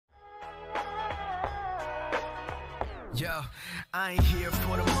Yo, I ain't here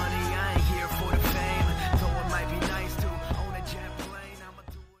for the money, I ain't here for the fame. Though it might be nice to own a jet plane, I'ma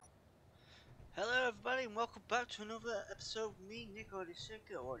do it. Hello everybody and welcome back to another episode of me,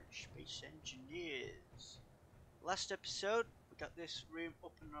 L.Y.N.X.O.N or Space Engineers. Last episode, we got this room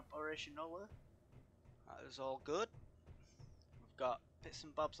up and operational. That was all good. We've got bits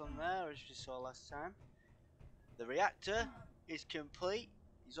and bobs on there as you saw last time. The reactor is complete,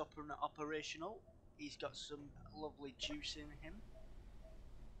 he's up and operational. He's got some lovely juice in him.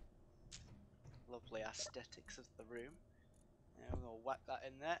 Lovely aesthetics of the room. Now we're going to whack that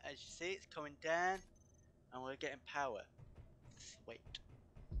in there. As you see, it's coming down and we're getting power. Wait.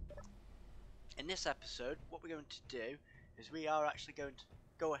 In this episode, what we're going to do is we are actually going to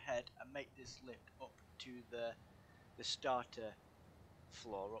go ahead and make this lift up to the starter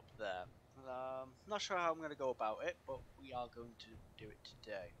floor up there. Not sure how I'm going to go about it, but we are going to do it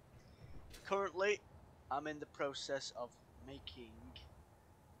today. Currently, I'm in the process of making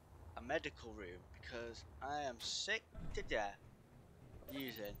a medical room because I am sick to death of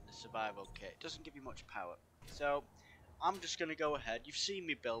using the survival kit. It doesn't give you much power. So I'm just going to go ahead. You've seen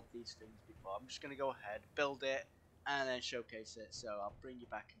me build these things before. I'm just going to go ahead, build it, and then showcase it. So I'll bring you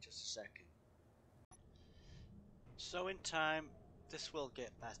back in just a second. So in time, this will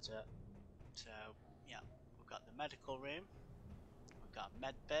get better. So yeah, we've got the medical room. We've got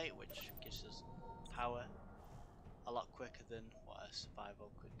med bay, which gives us power a lot quicker than what a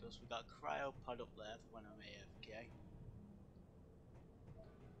survival kit does. We've got a cryopod up there for when I'm AFK.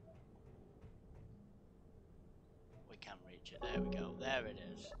 We can reach it, there we go, there it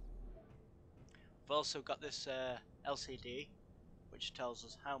is. We've also got this LCD which tells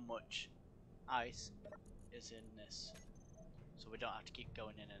us how much ice is in this, so we don't have to keep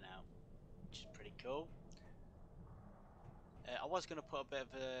going in and out, which is pretty cool. I was going to put a bit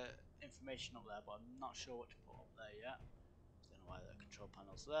of information up there, but I'm not sure what to put up there yet. Don't know why the control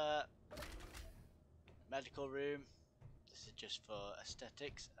panel's there. Medical room. This is just for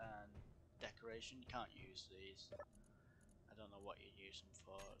aesthetics and decoration. You can't use these. I don't know what you use them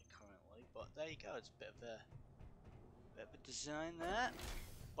for currently, but there you go. It's a bit of a design there.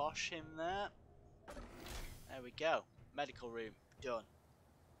 Bosh him there. There we go. Medical room done.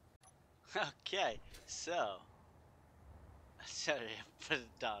 Okay, so. Sorry for the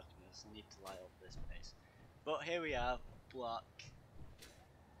darkness, I need to light up this place. But here we have a block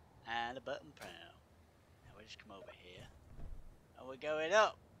and a button panel. Now we just come over here and we're going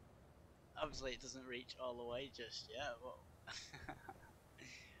up. Obviously it doesn't reach all the way just yet, but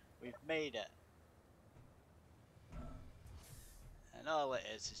we've made it. And all it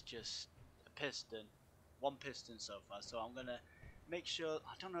is just a piston. One piston so far, so I'm gonna make sure.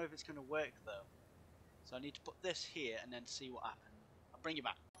 I don't know if it's gonna work though. So I need to put this here and then see what happens. I'll bring you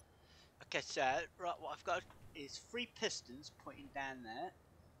back. Okay, so right, what I've got is 3 pistons pointing down there.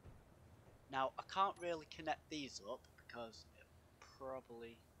 Now I can't really connect these up because it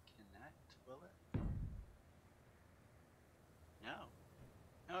probably connect, will it? No.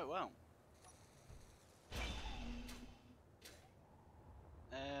 No, it won't.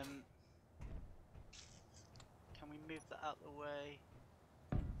 Can we move that out of the way?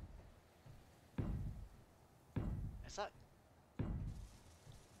 Is that?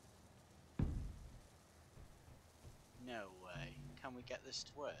 No way. Can we get this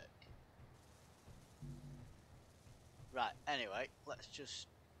to work? Right, anyway, let's just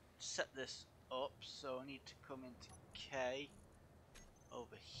set this up. So I need to come into K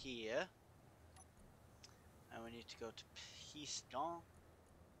over here. And we need to go to piston.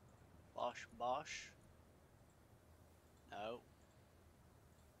 Bosh, bosh. No.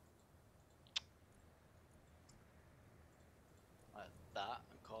 Like that,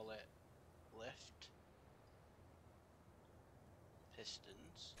 and call it lift.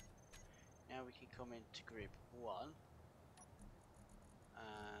 Pistons. Now we can come into group 1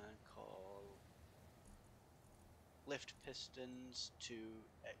 and call lift pistons to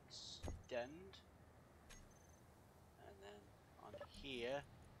extend, and then on here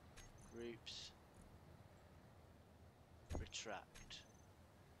groups retract.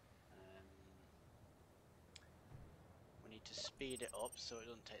 We need to speed it up so it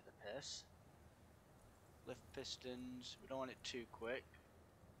doesn't take the piss. Lift pistons, we don't want it too quick.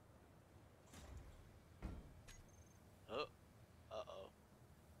 Oh, uh-oh.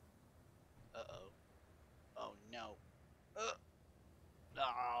 Uh-oh. Oh no.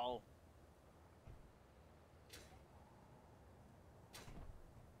 No.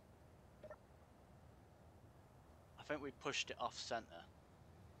 I think we pushed it off center.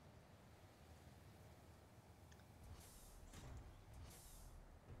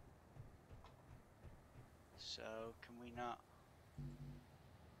 So, can we not...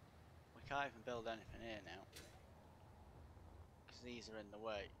 We can't even build anything here now. Because these are in the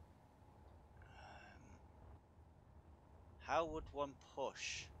way. How would one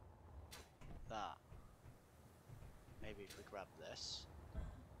push that? Maybe if we grab this.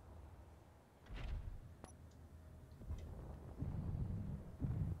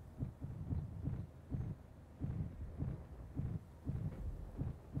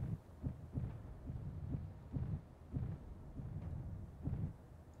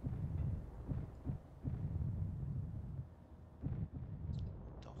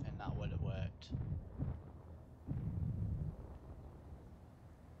 Don't think that would have worked.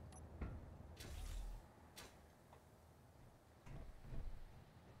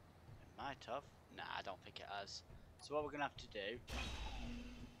 It might have. Nah, I don't think it has. So what we're gonna have to do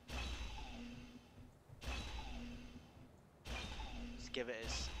is give it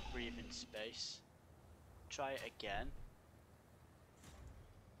its breathing space. Try it again.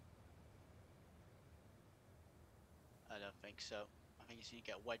 I don't think so. I think it's gonna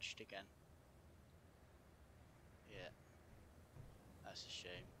get wedged again. Yeah. That's a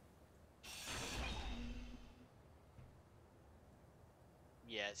shame.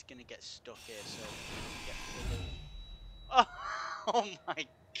 Yeah, it's gonna get stuck here, so get oh, oh my god.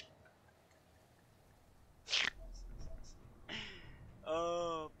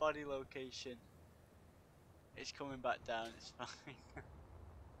 Oh, body location. It's coming back down, it's fine.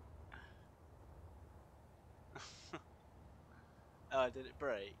 Oh, did it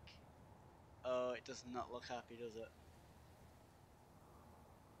break? Oh, it does not look happy, does it?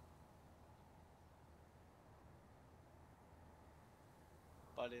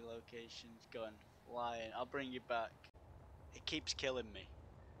 Body location's gone flying. I'll bring you back. It keeps killing me.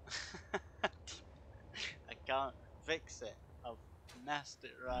 I can't fix it. I've messed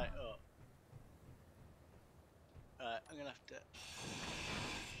it right up. Right, I'm gonna have to get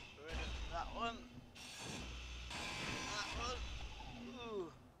rid of that one. That one.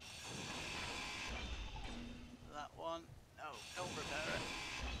 Ooh. That one. No, don't repair it.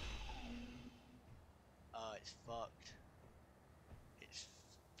 Oh, it's fucked. It's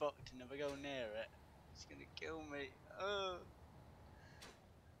fucked, and if I go near it, it's gonna kill me. Oh.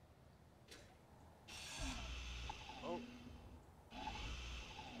 Oh.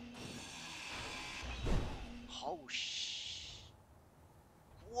 Oh,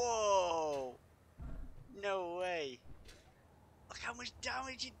 whoa. No way. Look how much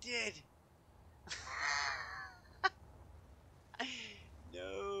damage it did.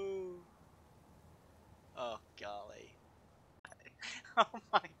 No. Oh, golly. Oh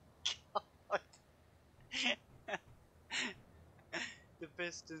my god. The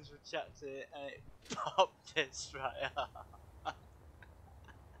pistons were chapped it and it popped it straight off.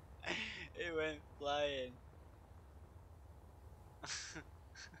 It went flying.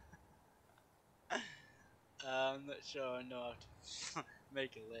 I'm not sure I know how to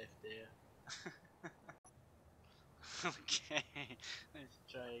make a lift here. Okay, let's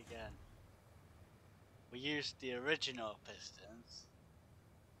try again. We used the original pistons.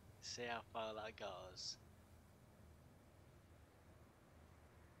 See how far that goes.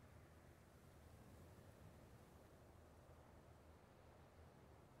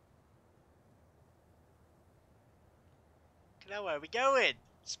 Now where are we going?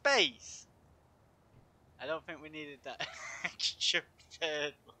 Space! I don't think we needed that extra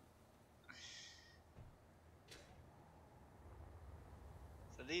third one.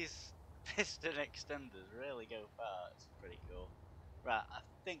 So these piston extenders really go far. It's pretty cool. Right, I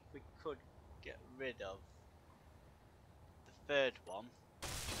think we could get rid of the third one.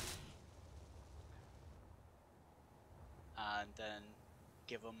 And then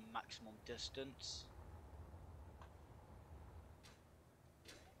give them maximum distance.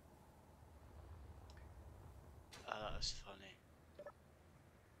 Oh, that was funny.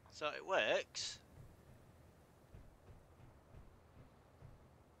 So it works.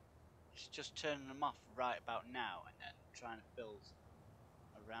 It's just turning them off right about now and then trying to build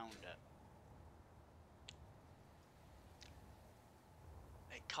around it.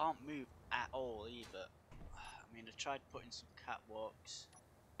 It can't move at all either. I mean, I tried putting some catwalks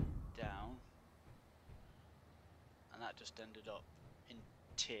down and that just ended up in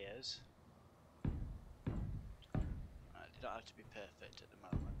tears. They don't have to be perfect at the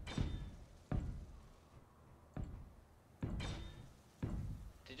moment.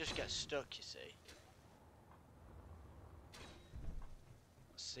 They just get stuck, you see.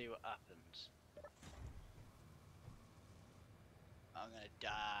 Let's see what happens. I'm gonna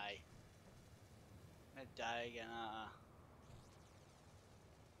die. I'm gonna die again, aren't I?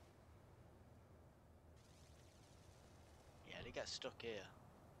 It gets stuck here.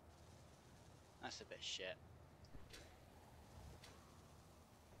 That's a bit shit.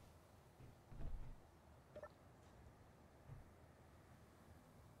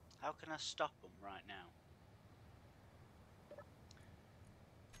 How can I stop them right now?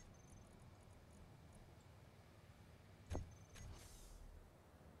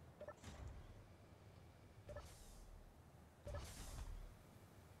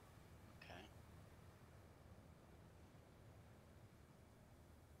 Okay.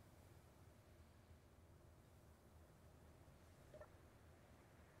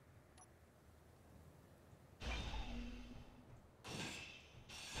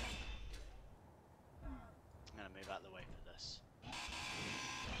 I'm gonna move out of the way for this.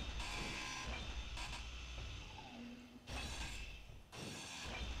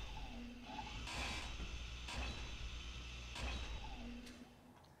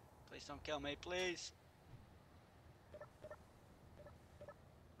 Please don't kill me, please.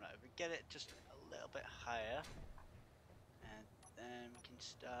 Right, if we get it just a little bit higher, and then we can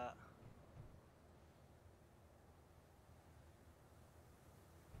start.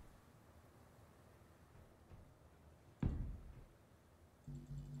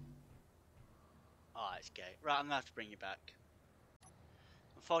 Oh, it's gay. Right, I'm gonna have to bring you back.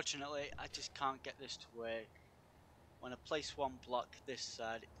 Unfortunately, I just can't get this to work. When I place one block this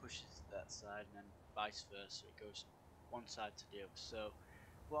side, it pushes to that side, and then vice versa. It goes one side to the other. So,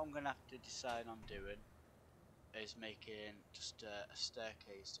 what I'm gonna have to decide on doing is making just a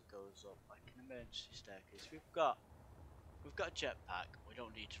staircase that goes up, like an emergency staircase. We've got a jetpack. We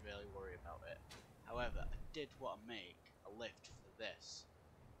don't need to really worry about it. However, I did want to make a lift for this,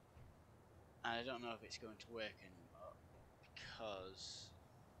 and I don't know if it's going to work anymore because,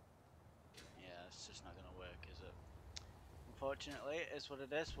 yeah, it's just not going to work, is it? Unfortunately, it is what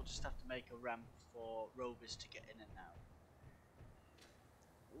it is. We'll just have to make a ramp for rovers to get in and out.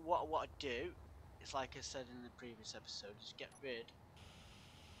 What I want to do is, like I said in the previous episode, is get rid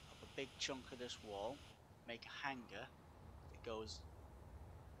of a big chunk of this wall, make a hanger that goes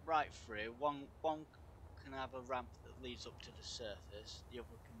right through. One can have a ramp that leads up to the surface, the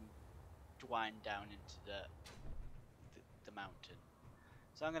other can wind down into the mountain.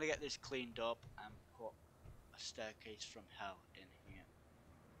 So I'm going to get this cleaned up and put a staircase from hell in here.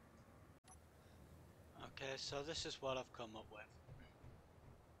 Okay, so this is what I've come up with.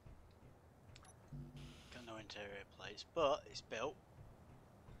 Got no interior place, but it's built.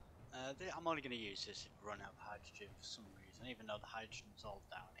 I'm only going to use this if I run out of hydrogen for some reason, even though the hydrogen's all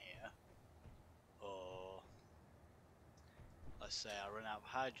down here. Or let's say I run out of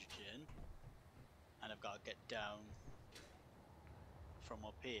hydrogen and I've got to get down from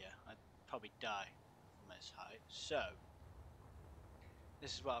up here. I'd probably die from this height. So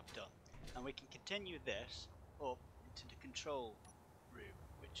this is what I've done, and we can continue this up into the control room,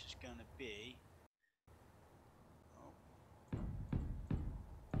 which is going to be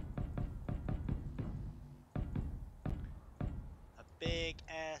a big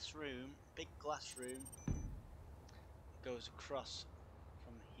ass room, big glass room that goes across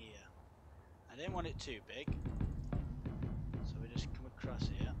from here. I didn't want it too big, so we just come across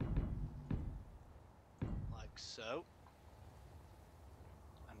here like so,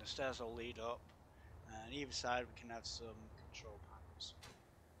 and the stairs will lead up, and either side we can have some control panels.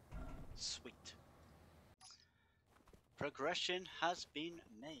 Sweet. Progression has been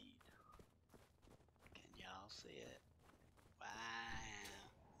made. Can y'all see it? Wow.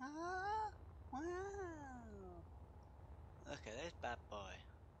 Ah, wow. Look at this bad boy.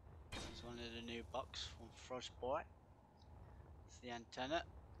 It's one of the new box from Frostbite. It's the antenna,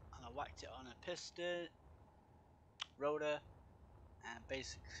 and I whacked it on a piston, rotor, and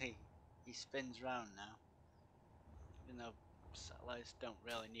basically he spins round now. Even though satellites don't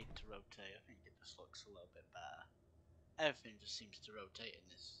really need to rotate, I think it just looks a little bit better. Everything just seems to rotate in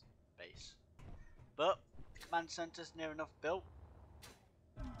this base. But the command center's near enough built.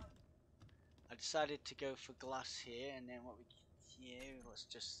 I decided to go for glass here, and then what we can do, let's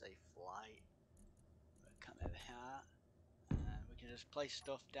just say flight. Come over here, and we can just place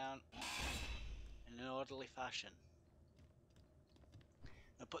stuff down in an orderly fashion.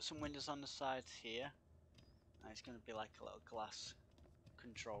 I'll put some windows on the sides here, and it's going to be like a little glass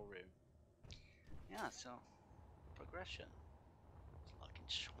control room. Yeah, so progression. It's looking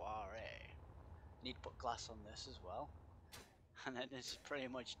soiree. Need to put glass on this as well, and then it's pretty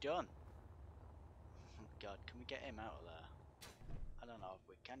much done. Oh god, can we get him out of there? I don't know if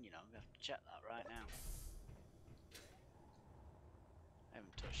we can, you know, we have to check that right now. I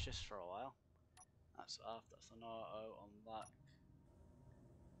haven't touched this for a while. That's off, that's an auto on that.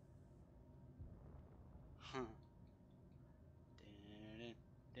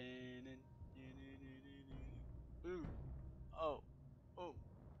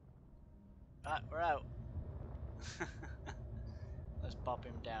 Right, we're out. Let's pop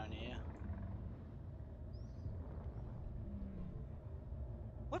him down here.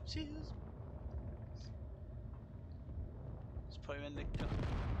 Whoopsies. Let's put him in the car.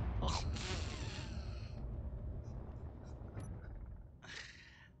 Oh.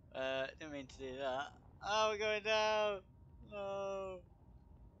 Didn't mean to do that. Oh, we're going down. Oh.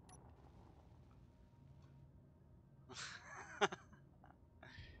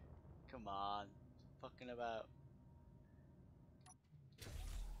 Come on. Fucking about.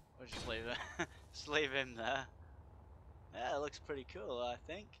 We'll just leave it. Just leave him there. Yeah, it looks pretty cool, I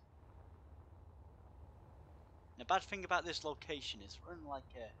think. The bad thing about this location is we're in like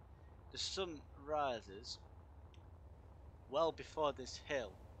the sun rises well before this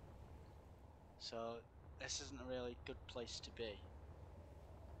hill. So this isn't a really good place to be.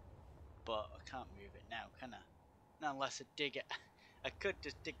 But I can't move it now, can I? Not unless I dig it. I could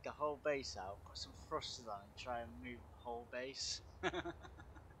just dig the whole base out, put some thrusters on and try and move the whole base.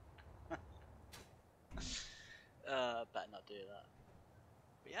 Better not do that.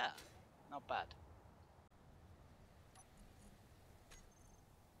 But yeah, not bad.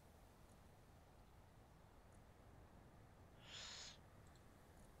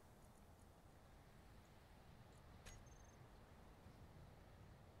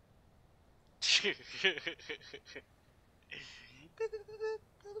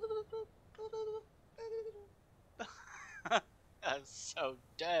 That's so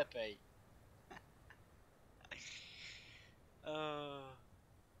derpy.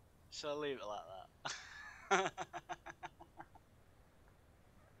 So I'll leave it like that.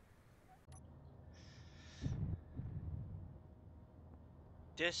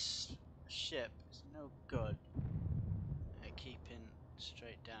 This ship is no good at keeping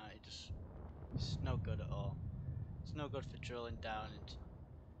straight down. It's no good at all. It's no good for drilling down into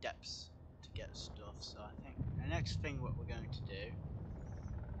depths to get stuff. So I think the next thing what we're going to do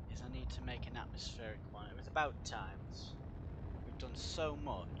is I need to make an atmospheric one. It was about time. We've done so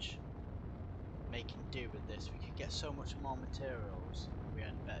much making do with this. We could get so much more materials if we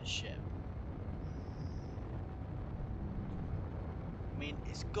had a better ship. I mean,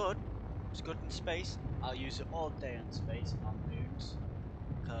 it's good. It's good in space. I'll use it all day in space on moons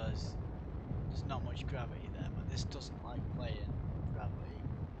because there's not much gravity there. But this doesn't like playing gravity.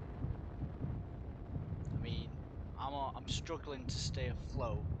 I mean, I'm struggling to stay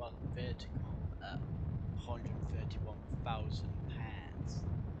afloat while vertical at 131,000 pounds,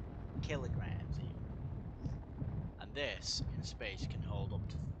 kilograms even. And this in space can hold up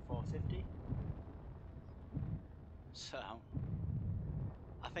to 450. So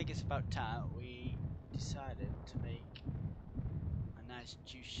I think it's about time we decided to make a nice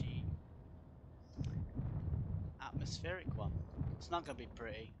juicy atmospheric one. It's not going to be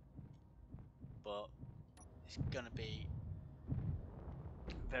pretty, but it's going to be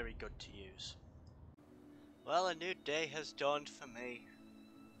very good to use. Well, a new day has dawned for me,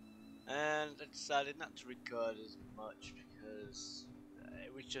 and I decided not to record as much because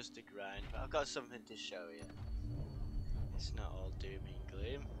it was just a grind, but I've got something to show you. It's not all doom and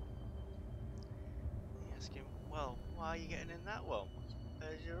gloom. You're asking, well, why are you getting in that one?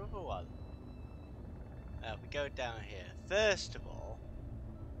 Where's your other one? We go down here. First of all,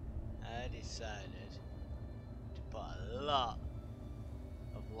 I decided to put a lot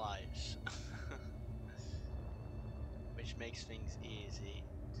of lights, which makes things easy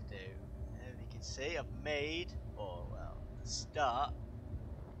to do. As you can see, I've made, or well, the start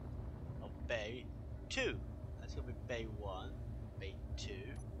of Bay 2. That's going to be Bay 1, Bay 2.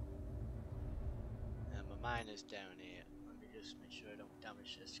 And my miner's down here. Let me just make sure I don't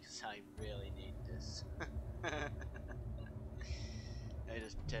damage this because I really need this. I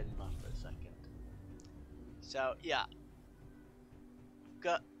just turned him off for a second. So yeah, we've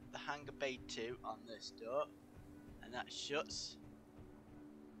got the hangar Bay 2 on this door, and that shuts.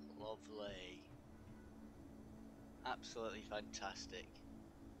 Lovely. Absolutely fantastic.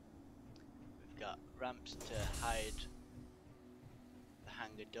 We've got ramps to hide the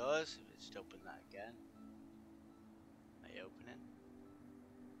hangar doors. Let's just open that again. Are you opening?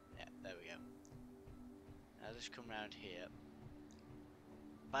 Yeah, there we go. Now just come round here.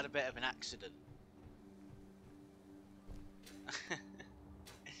 I've had a bit of an accident.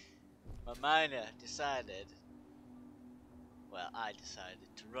 My miner decided, well, I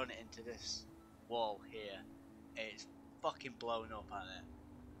decided to run it into this wall here. It's fucking blown up on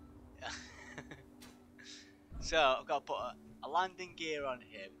it. So I've got to put a landing gear on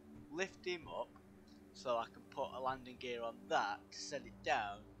him, lift him up, so I can put a landing gear on that to set it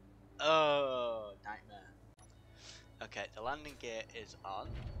down. Oh, nightmare. Okay, the landing gear is on.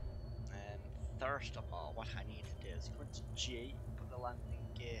 first of all, what I need to do is go into G, put the landing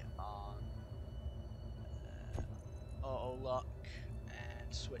gear on auto lock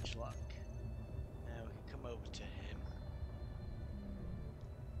and switch lock. Now we can come over to him.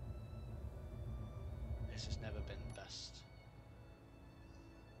 This has never been the best.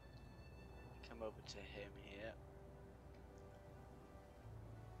 Come over to him here.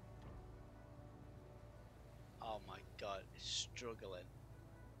 Oh my god, he's struggling.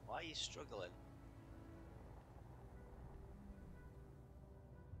 Why are you struggling?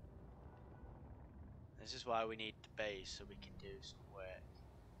 This is why we need the base, so we can do some work.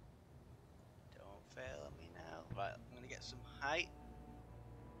 Don't fail at me now. Right, I'm gonna get some height.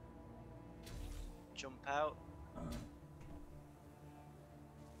 Jump out.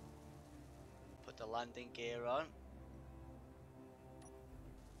 Put the landing gear on.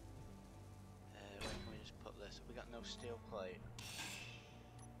 Where can we just put this? Have we got no steel plate?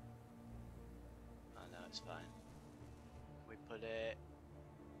 Oh no, it's fine. We put it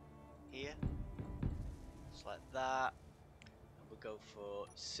here. Just like that. And we'll go for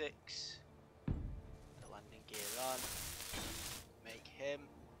 6. The landing gear on. Make him.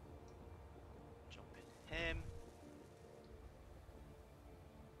 Jump in him.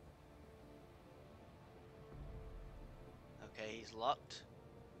 Okay, he's locked.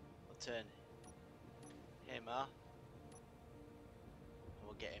 We'll turn him off. And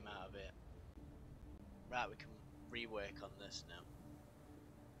we'll get him out of it. Right, we can rework on this now.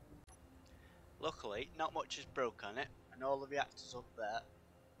 Luckily, not much is broke on it, and all the reactors up there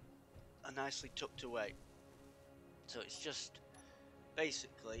are nicely tucked away. So it's just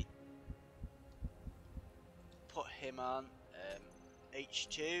basically put him on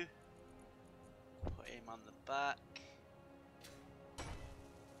H2, put him on the back,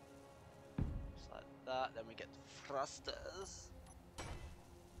 just like that. Then we get the thrusters.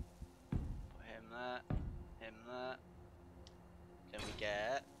 Put him there, him there. Then we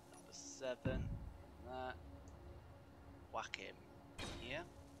get number 7, that. Whack him here,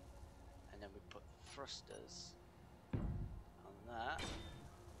 and then we put the thrusters on that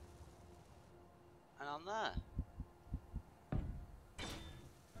and on there.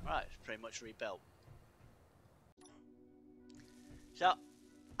 Right, it's pretty much rebuilt. So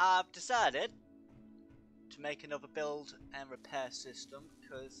I've decided to make another build and repair system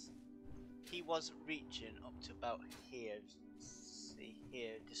because he wasn't reaching up to about here. See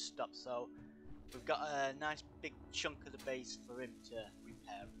here, just stop. So we've got a nice big chunk of the base for him to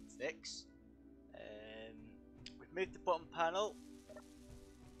repair and fix. We've moved the bottom panel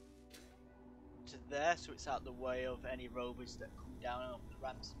to there, so it's out the way of any rovers that come down and up the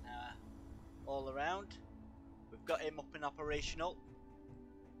ramps all around. We've got him up and operational.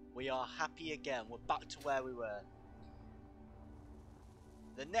 We are happy again. We're back to where we were.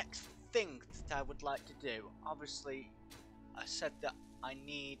 The next thing that I would like to do, obviously I said that I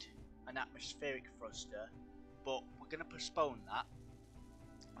need an atmospheric thruster, but we're going to postpone that.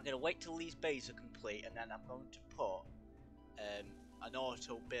 I'm going to wait till these bays are complete, and then I'm going to put an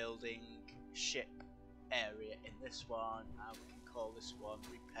auto building ship area in this one, and we can call this one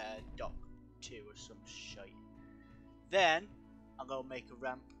repair dock 2 or some shite. Then I'm going to make a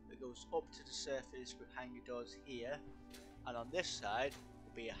ramp that goes up to the surface with hangar doors here, and on this side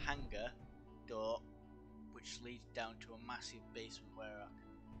will be a hangar door which leads down to a massive basement where I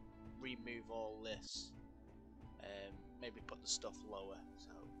can remove all this. Maybe put the stuff lower,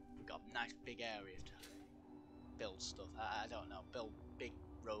 so we've got a nice big area to build stuff. I don't know, build big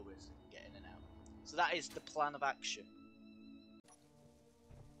rovers that can get in and out. So that is the plan of action.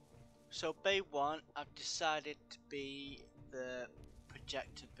 So Bay 1, I've decided to be the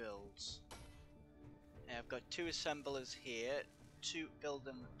projector builds. Now I've got 2 assemblers here, 2 build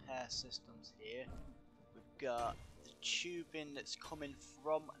and repair systems here. We've got the tubing that's coming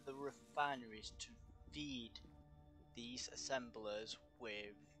from the refineries to feed these assemblers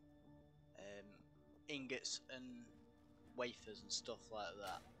with ingots and wafers and stuff like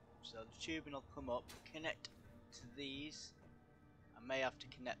that. So the tubing will come up, connect to these. I may have to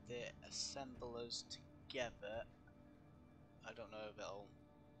connect the assemblers together. I don't know if it'll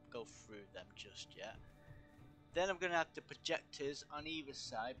go through them just yet. Then I'm going to have the projectors on either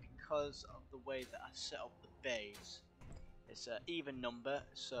side because of the way that I set up the bays. It's an even number,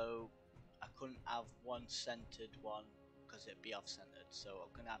 so I couldn't have one centered one because it'd be off-centered. So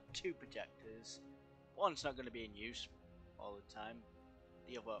I'm going to have 2 projectors. One's not going to be in use all the time.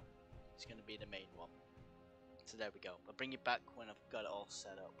 The other is going to be the main one. So there we go. I'll bring you back when I've got it all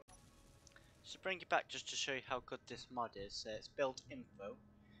set up. So bring you back just to show you how good this mod is. It's build info.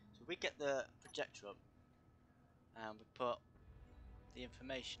 So we get the projector up and we put the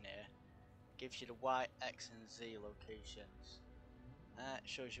information here. gives you the Y, X and Z locations. It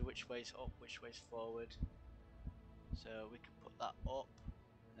shows you which way's up, which way's forward. So we can put that up,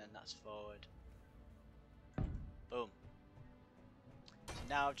 and then that's forward. Boom. So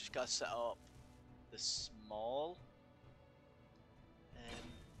now I've just got to set up the small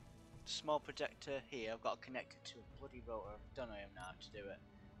projector here. I've got to connect it to a bloody rotor. I don't know now how to do it.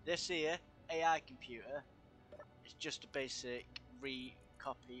 This here, AI computer, is just a basic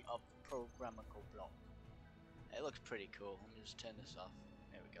recopy of the programmable block. It looks pretty cool. Let me just turn this off.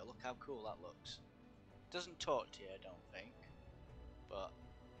 There we go. Look how cool that looks. Doesn't talk to you, I don't think. But,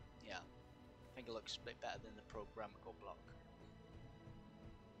 yeah. I think it looks a bit better than the programmable block.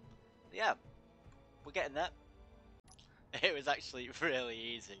 Yeah. We're getting there. It was actually really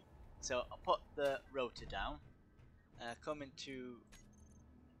easy. So, I put the rotor down. Come into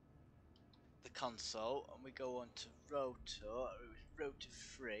the console. And we go on to rotor. Rotor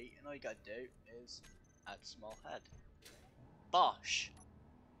 3. And all you gotta do is add small head. Bosh!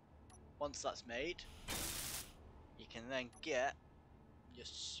 Once that's made, you can then get your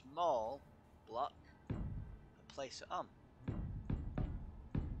small block and place it on. And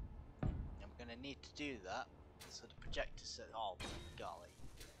we're going to need to do that. So the projector says, oh golly.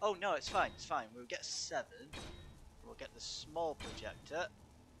 Oh no, it's fine, it's fine. We'll get 7. We'll get the small projector.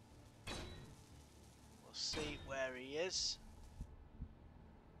 We'll see where he is.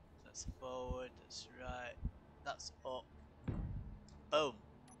 That's forward, that's right, that's up. Boom.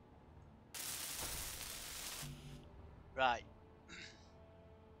 Right.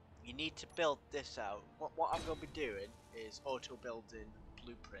 You need to build this out. What I'm going to be doing is auto building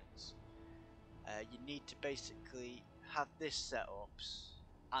blueprints. You need to basically have this set up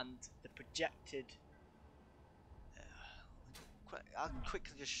and the projected. I'll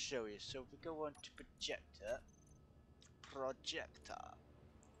quickly just show you. So if we go on to projector,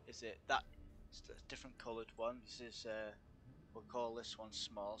 is it that? It's a different coloured one. This is we'll call this one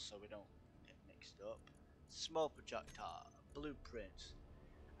small so we don't get mixed up. Small projector blueprints.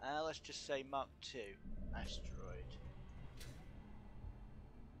 Let's just say Mark II asteroid.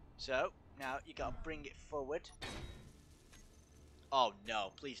 So now you gotta bring it forward. Oh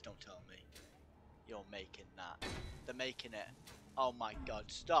no, please don't tell me you're making that. They're making it. Oh my god,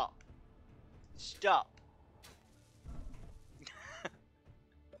 stop. Stop.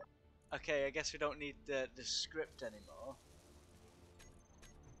 Okay, I guess we don't need the script anymore.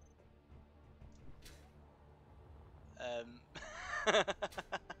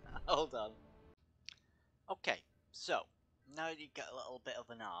 Hold on. Okay, so now you get a little bit of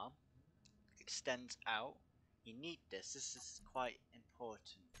an arm, extends out. You need this. This is quite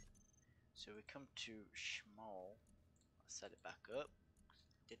important. So we come to small. Let's set it back up.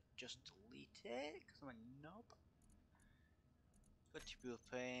 Did just delete it because I'm a knob. Go to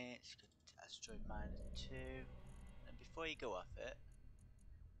blueprints. Go to asteroid -2. And before you go off it,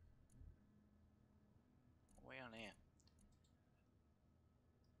 way on here.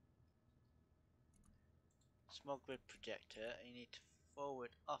 Small grid projector, you need to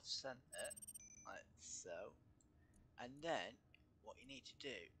forward offset it like so, and then what you need to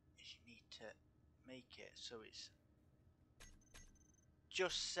do is you need to make it so it's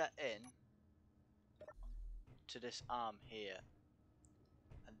just set in to this arm here,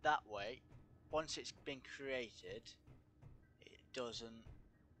 and that way once it's been created it doesn't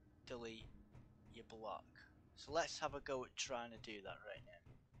delete your block. So let's have a go at trying to do that right now.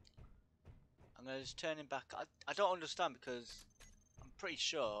 I'm going to just turn him back. I don't understand because I'm pretty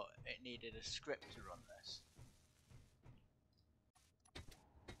sure it needed a script to run this.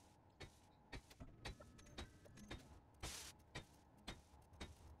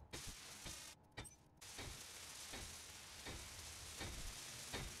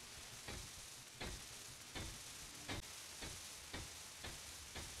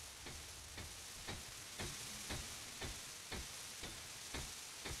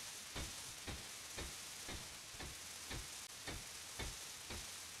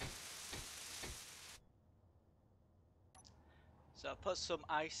 So I put some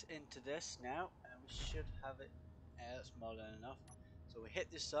ice into this now, and we should have it. That's more than enough. So we hit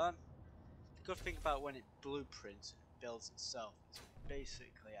this on. The good thing about when it blueprints and it builds itself is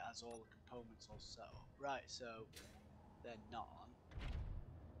basically it has all the components all set up. Right, so they're not on.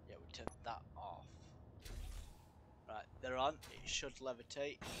 Yeah, we turned that off. Right, they're on. It should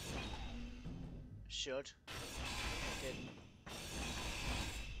levitate. Should. It didn't.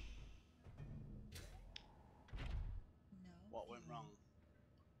 What went wrong?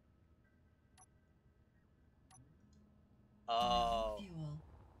 Oh,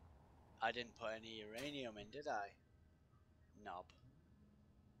 I didn't put any uranium in, did I? Knob.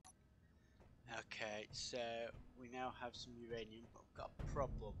 Okay, so we now have some uranium, but we've got a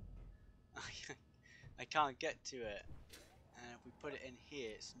problem. I can't get to it, and if we put it in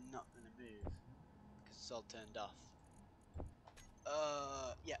here, it's not going to move because it's all turned off.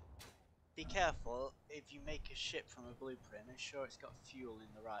 Yeah. Be careful if you make a ship from a blueprint. Make sure it's got fuel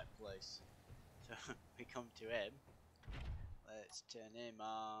in the right place. So we come to him. Let's turn him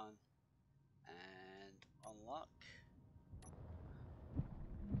on and unlock.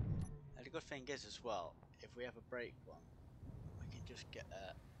 And the good thing is as well, if we ever break one, we can just get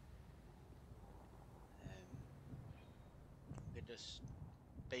a. We can just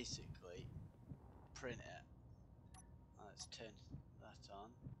basically print it. Let's turn that on.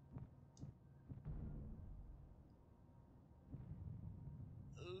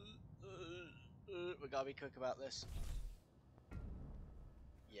 We gotta be quick about this.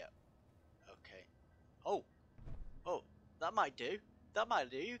 Yep. Okay. Oh! Oh! That might do. That might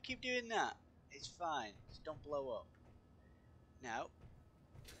do. You keep doing that. It's fine. Just don't blow up. Now,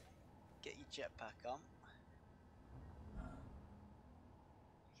 get your jetpack on.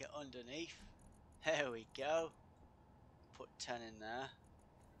 Get underneath. There we go. Put 10 in there.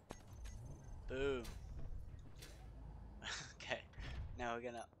 Boom. Okay. Now we're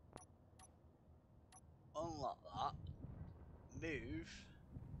gonna unlock that. Move.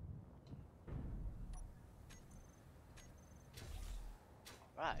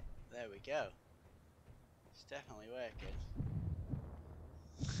 Right. There we go. It's definitely working.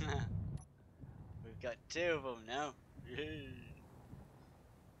 We've got 2 of them now.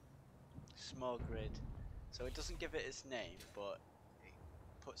 Small grid. So it doesn't give it its name, but it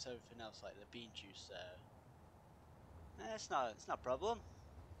puts everything else like the bean juice there. It's not a problem.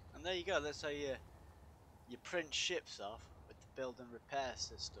 And there you go. That's how you print ships off with the build and repair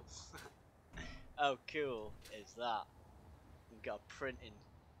system. How cool is that? We've got a printing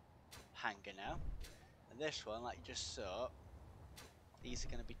hanger now, and this one, like you just saw, these are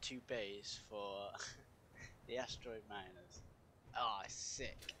going to be 2 bays for the asteroid miners. Oh,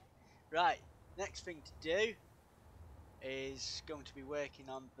 sick. Right, next thing to do is going to be working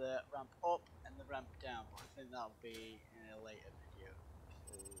on the ramp up and the ramp down, but I think that'll be in a later video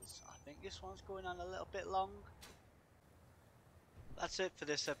because I think this one's going on a little bit long. That's it for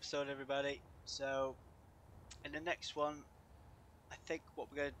this episode, everybody. So in the next one, I think what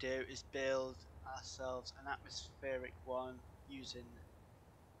we're going to do is build ourselves an atmospheric one using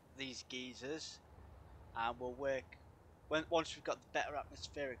these geezers, and we'll work once we've got the better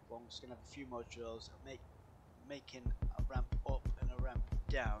atmospheric one. We're just going to have a few modules, making a ramp up and a ramp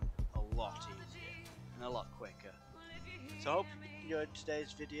down a lot easier and a lot quicker. So I hope you enjoyed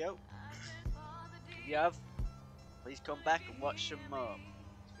today's video. If you have, please come back and watch some more.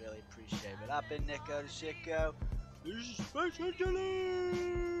 It's really appreciated. I've been L.Y.N.X.O.N. This is Space Engineer!